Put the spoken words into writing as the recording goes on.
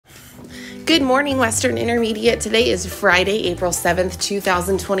Good morning, Western Intermediate. Today is Friday, April 7th,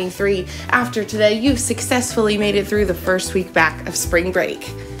 2023. After today, you've successfully made it through the first week back of spring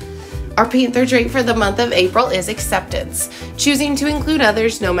break. Our Panther trait for the month of April is acceptance, choosing to include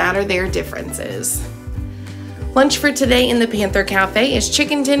others no matter their differences. Lunch for today in the Panther Cafe is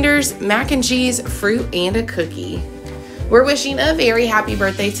chicken tenders, mac and cheese, fruit, and a cookie. We're wishing a very happy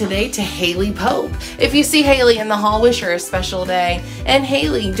birthday today to Haley Pope. If you see Haley in the hall, wish her a special day. And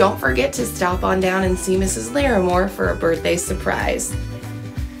Haley, don't forget to stop on down and see Mrs. Larimore for a birthday surprise.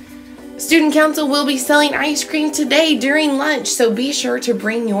 Student Council will be selling ice cream today during lunch, so be sure to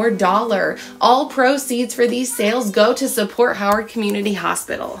bring your dollar. All proceeds for these sales go to support Howard Community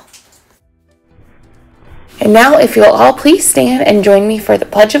Hospital. And now, if you'll all please stand and join me for the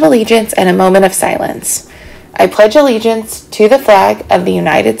Pledge of Allegiance and a moment of silence. I pledge allegiance to the flag of the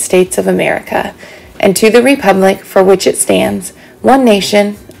United States of America and to the republic for which it stands, one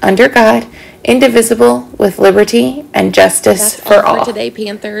nation, under God, indivisible, with liberty and justice for all. For today,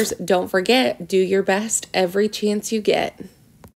 Panthers. Don't forget, do your best every chance you get.